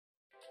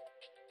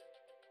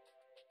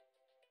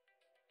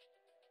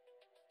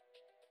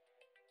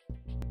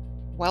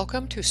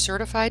Welcome to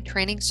Certified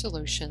Training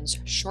Solutions'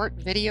 short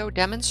video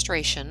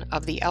demonstration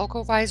of the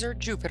Alcovisor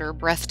Jupiter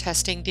breath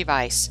testing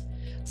device.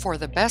 For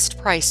the best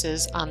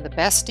prices on the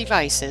best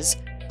devices,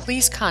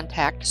 please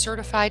contact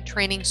Certified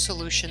Training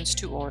Solutions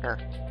to order.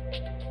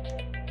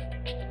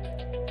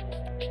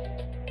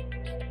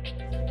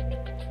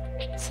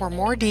 For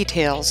more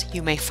details,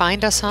 you may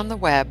find us on the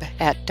web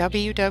at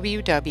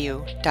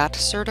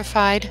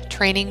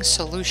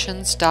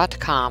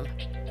www.certifiedtrainingsolutions.com.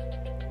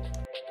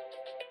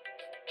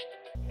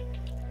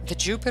 The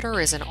Jupiter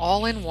is an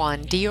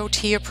all-in-one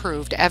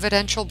DOT-approved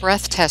evidential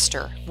breath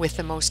tester with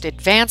the most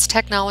advanced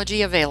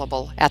technology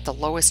available at the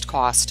lowest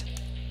cost.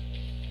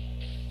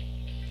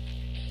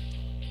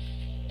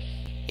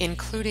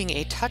 Including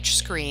a touch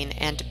screen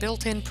and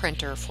built-in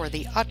printer for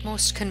the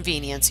utmost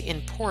convenience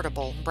in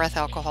portable breath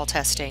alcohol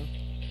testing.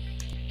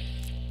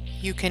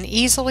 You can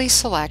easily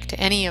select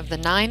any of the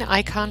 9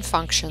 icon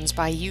functions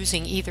by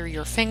using either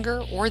your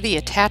finger or the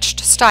attached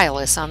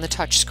stylus on the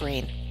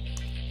touchscreen.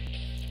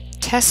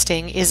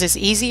 Testing is as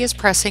easy as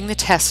pressing the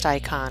test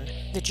icon.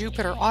 The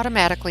Jupiter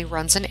automatically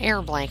runs an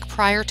air blank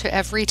prior to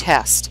every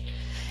test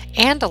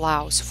and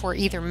allows for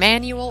either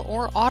manual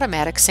or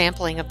automatic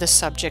sampling of the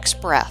subject's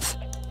breath.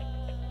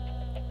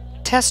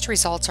 Test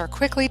results are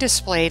quickly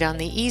displayed on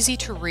the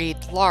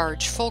easy-to-read,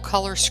 large,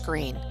 full-color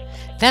screen.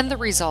 Then the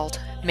result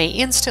may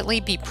instantly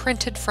be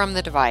printed from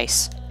the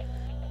device.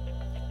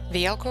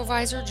 The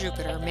Alcovisor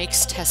Jupiter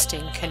makes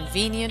testing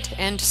convenient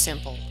and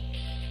simple.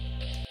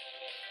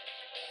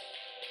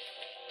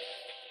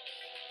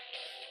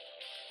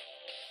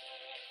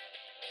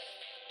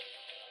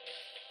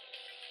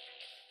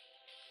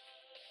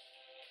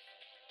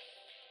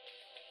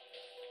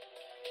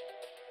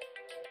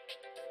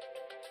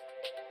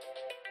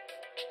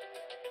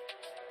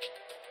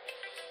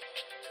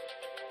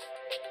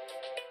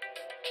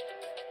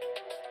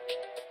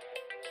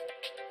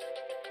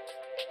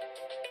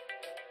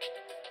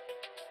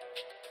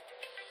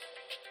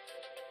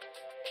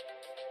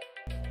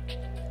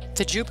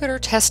 The Jupiter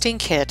testing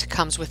kit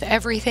comes with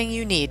everything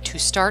you need to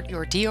start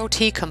your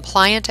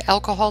DOT-compliant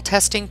alcohol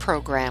testing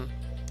program.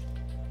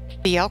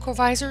 The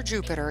Alcovisor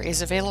Jupiter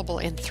is available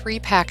in 3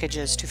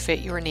 packages to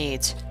fit your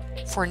needs.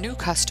 For new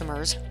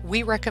customers,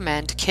 we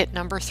recommend kit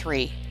number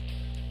 3.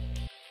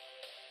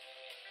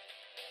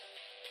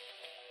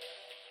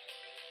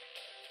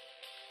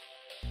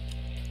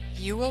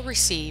 You will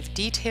receive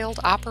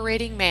detailed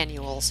operating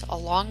manuals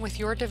along with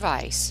your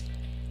device,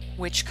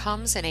 which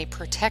comes in a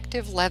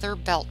protective leather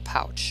belt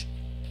pouch.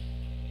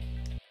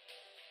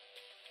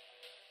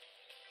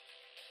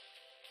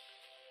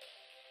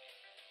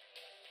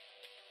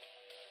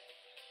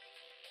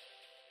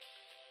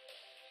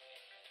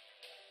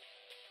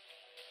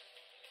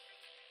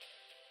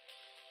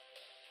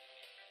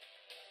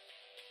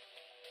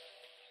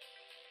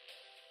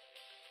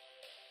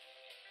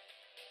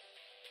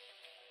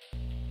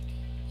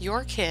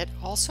 Your kit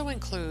also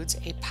includes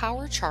a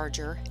power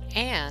charger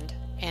and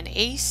an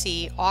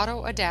AC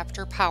auto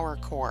adapter power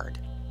cord,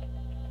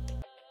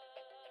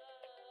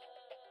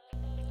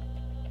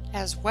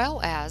 as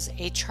well as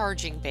a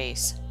charging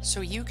base,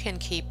 so you can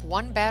keep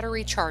one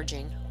battery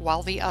charging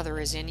while the other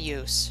is in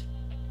use.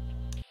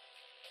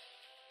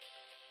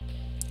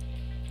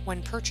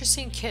 When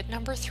purchasing kit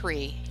number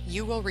 3,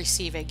 you will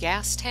receive a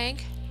gas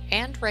tank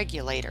and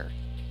regulator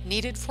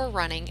needed for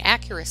running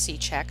accuracy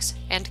checks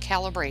and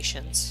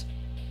calibrations.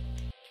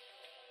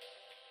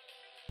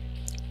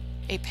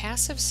 A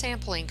passive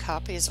sampling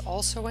cup is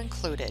also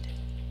included,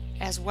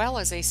 as well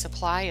as a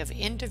supply of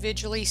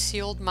individually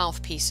sealed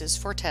mouthpieces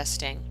for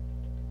testing.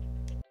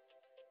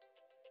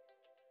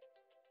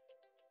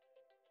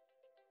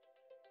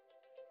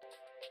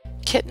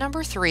 Kit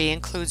number 3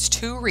 includes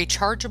 2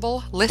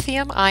 rechargeable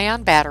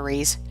lithium-ion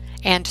batteries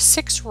and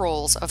 6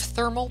 rolls of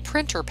thermal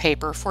printer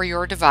paper for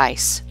your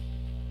device.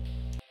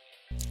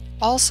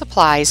 All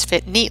supplies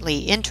fit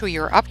neatly into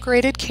your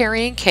upgraded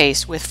carrying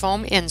case with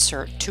foam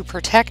insert to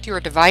protect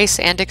your device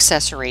and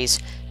accessories.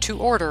 To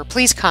order,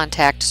 please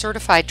contact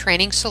Certified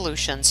Training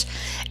Solutions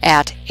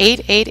at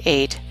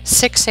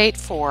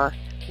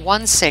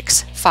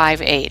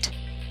 888-684-1658.